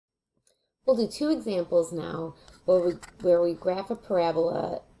We'll do two examples now where we graph a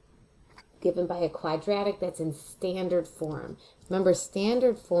parabola given by a quadratic that's in standard form. Remember,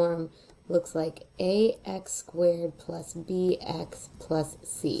 standard form looks like ax squared plus bx plus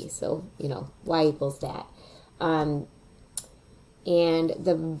c. So, y equals that. And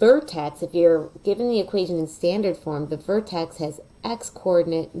the vertex, if you're given the equation in standard form, the vertex has x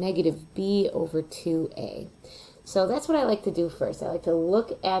coordinate negative b over 2a. So that's what I like to do first. I like to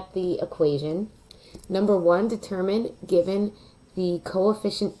look at the equation. Number one, determine, given the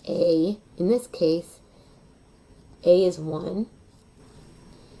coefficient a, in this case, a is 1,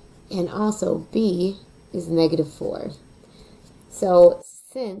 and also b is negative 4. So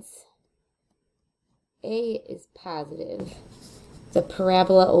since a is positive, the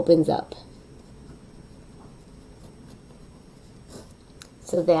parabola opens up.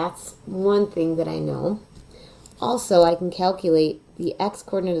 So that's one thing that I know. Also, I can calculate the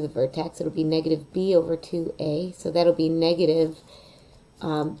x-coordinate of the vertex. It'll be negative b over 2a. So that'll be negative,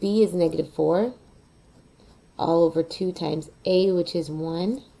 b is negative 4, all over 2 times a, which is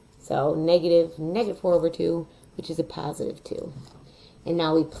 1. So negative 4 over 2, which is a positive 2. And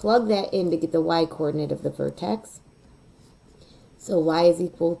now we plug that in to get the y-coordinate of the vertex. So y is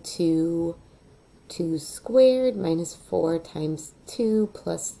equal to 2 squared minus 4 times 2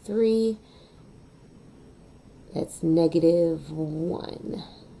 plus 3. That's negative 1.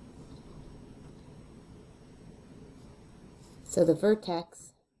 So the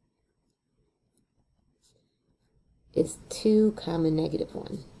vertex is 2 comma negative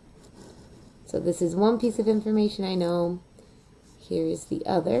 1. So this is one piece of information I know. Here is the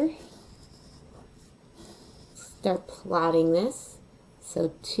other. Start plotting this.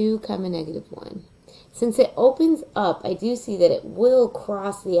 So 2 comma negative 1. Since it opens up, I do see that it will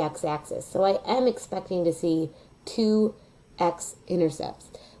cross the x-axis. So I am expecting to see two x-intercepts.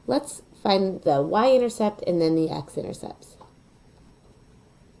 Let's find the y-intercept and then the x-intercepts.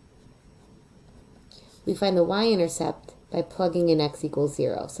 We find the y-intercept by plugging in x equals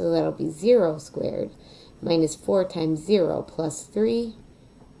 0. So that'll be 0 squared minus 4 times 0 plus 3.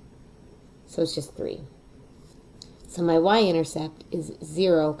 So it's just 3. So my y-intercept is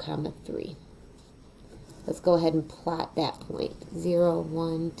 0 comma 3. Let's go ahead and plot that point. 0,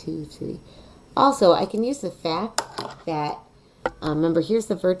 1, 2, 3. Also, I can use the fact that, remember, here's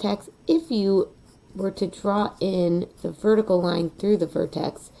the vertex. If you were to draw in the vertical line through the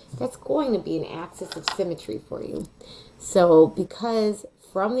vertex, that's going to be an axis of symmetry for you. So because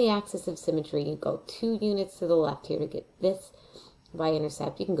from the axis of symmetry, you go 2 units to the left here to get this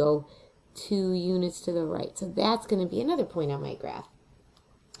y-intercept. You can go 2 units to the right. So that's going to be another point on my graph.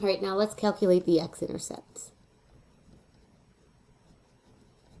 All right, now let's calculate the x-intercepts.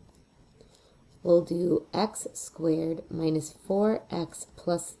 We'll do x squared minus 4x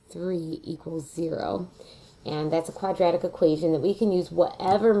plus 3 equals 0. And that's a quadratic equation that we can use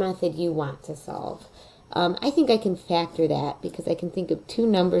whatever method you want to solve. I think I can factor that because I can think of two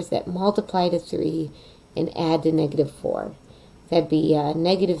numbers that multiply to 3 and add to negative 4. That'd be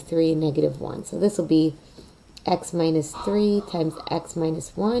negative 3 and negative 1. So this will be x minus 3 times x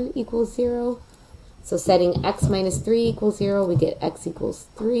minus 1 equals 0. So setting x minus 3 equals 0, we get x equals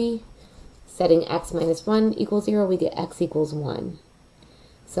 3. Setting x minus 1 equals 0, we get x equals 1.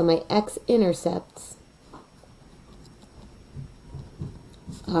 So my x-intercepts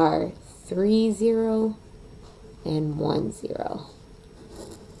are 3, 0, and 1, 0.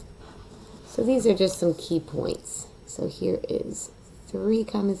 So these are just some key points. So here is 3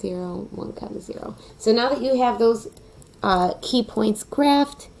 comma 0, 1 comma 0. So now that you have those key points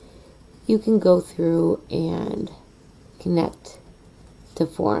graphed, you can go through and connect to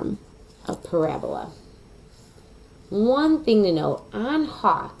form a parabola. One thing to note, on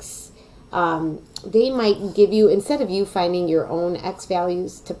Hawks, they might give you, instead of you finding your own x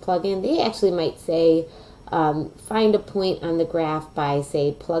values to plug in, they actually might say, find a point on the graph by,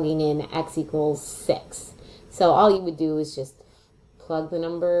 say, plugging in x equals 6. So all you would do is just plug the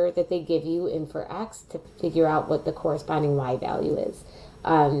number that they give you in for x to figure out what the corresponding y value is.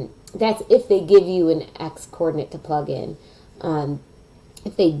 That's if they give you an x coordinate to plug in.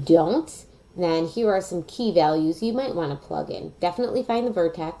 If they don't, then here are some key values you might want to plug in. Definitely find the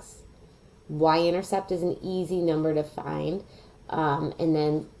vertex. Y-intercept is an easy number to find. And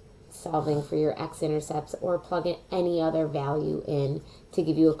then solving for your x-intercepts, or plug in any other value in to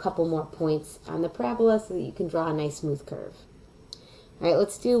give you a couple more points on the parabola so that you can draw a nice smooth curve. All right,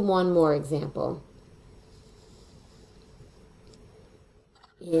 let's do one more example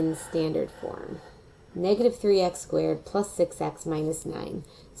in standard form. Negative 3x squared plus 6x minus 9.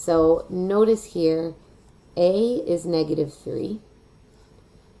 So notice here, a is negative 3,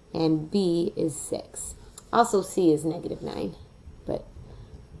 and B is 6. Also, C is negative 9, but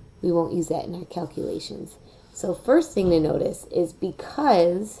we won't use that in our calculations. So first thing to notice is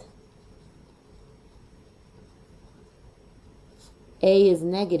because A is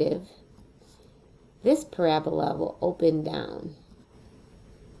negative, this parabola will open down.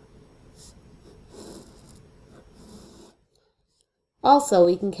 Also,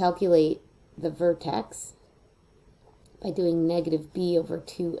 we can calculate the vertex by doing negative b over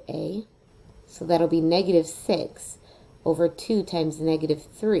 2a. So that'll be negative 6 over 2 times negative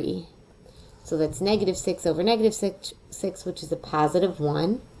 3. So that's negative 6 over negative 6, which is a positive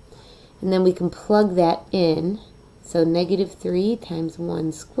 1. And then we can plug that in. So negative 3 times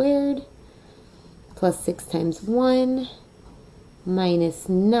 1 squared plus 6 times 1 minus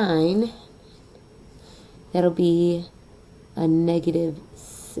 9. That'll be a negative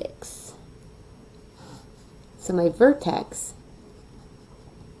 6. So my vertex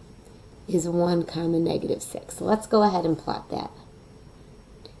is 1 comma negative 6. So let's go ahead and plot that.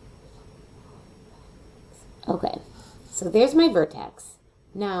 Okay, so there's my vertex.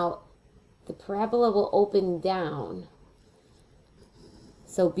 Now, the parabola will open down.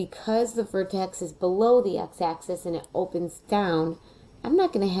 So because the vertex is below the x-axis and it opens down, I'm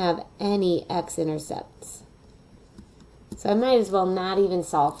not going to have any x-intercepts. So I might as well not even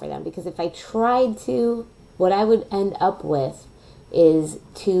solve for them, because if I tried to, what I would end up with is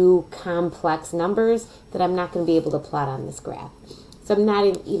 2 complex numbers that I'm not going to be able to plot on this graph. So I'm not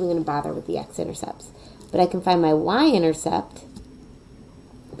even going to bother with the x-intercepts. But I can find my y-intercept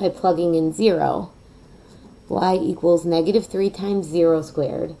by plugging in 0. Y equals negative 3 times 0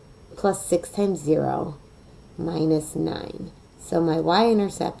 squared plus 6 times 0 minus 9. So my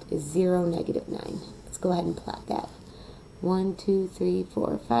y-intercept is 0, negative 9. Let's go ahead and plot that. 1, 2, 3,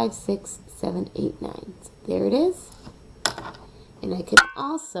 4, 5, 6, 7, 8, 9. So there it is. And I can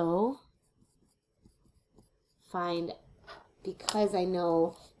also find, because I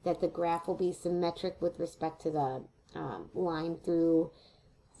know that the graph will be symmetric with respect to the line through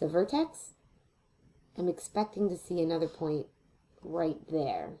the vertex, I'm expecting to see another point right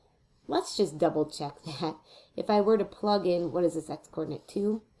there. Let's just double check that. If I were to plug in, what is this x-coordinate,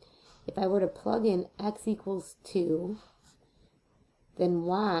 2? If I were to plug in x equals 2, then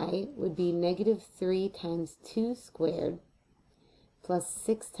y would be negative 3 times 2 squared plus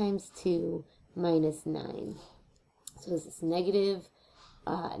 6 times 2 minus 9. So is this negative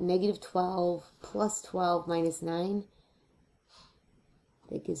 12 plus 12 minus 9?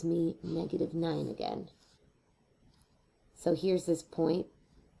 That gives me negative 9 again. So here's this point.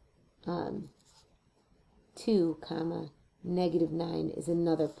 2 comma negative 9 is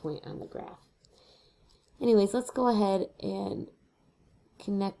another point on the graph. Anyways, let's go ahead and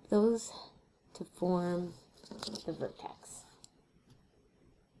connect those to form the vertex.